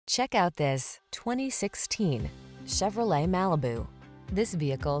Check out this 2016 Chevrolet Malibu. This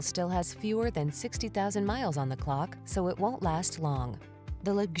vehicle still has fewer than 60,000 miles on the clock, so it won't last long.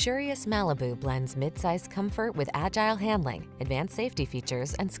 The luxurious Malibu blends mid-size comfort with agile handling, advanced safety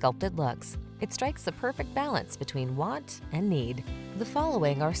features, and sculpted looks. It strikes the perfect balance between want and need. The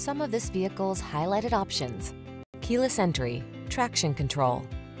following are some of this vehicle's highlighted options: keyless entry, traction control,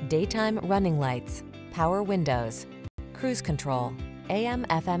 daytime running lights, power windows, cruise control,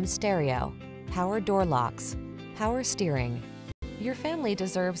 AM/FM stereo, power door locks, power steering. Your family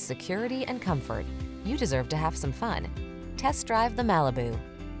deserves security and comfort. You deserve to have some fun. Test drive the Malibu.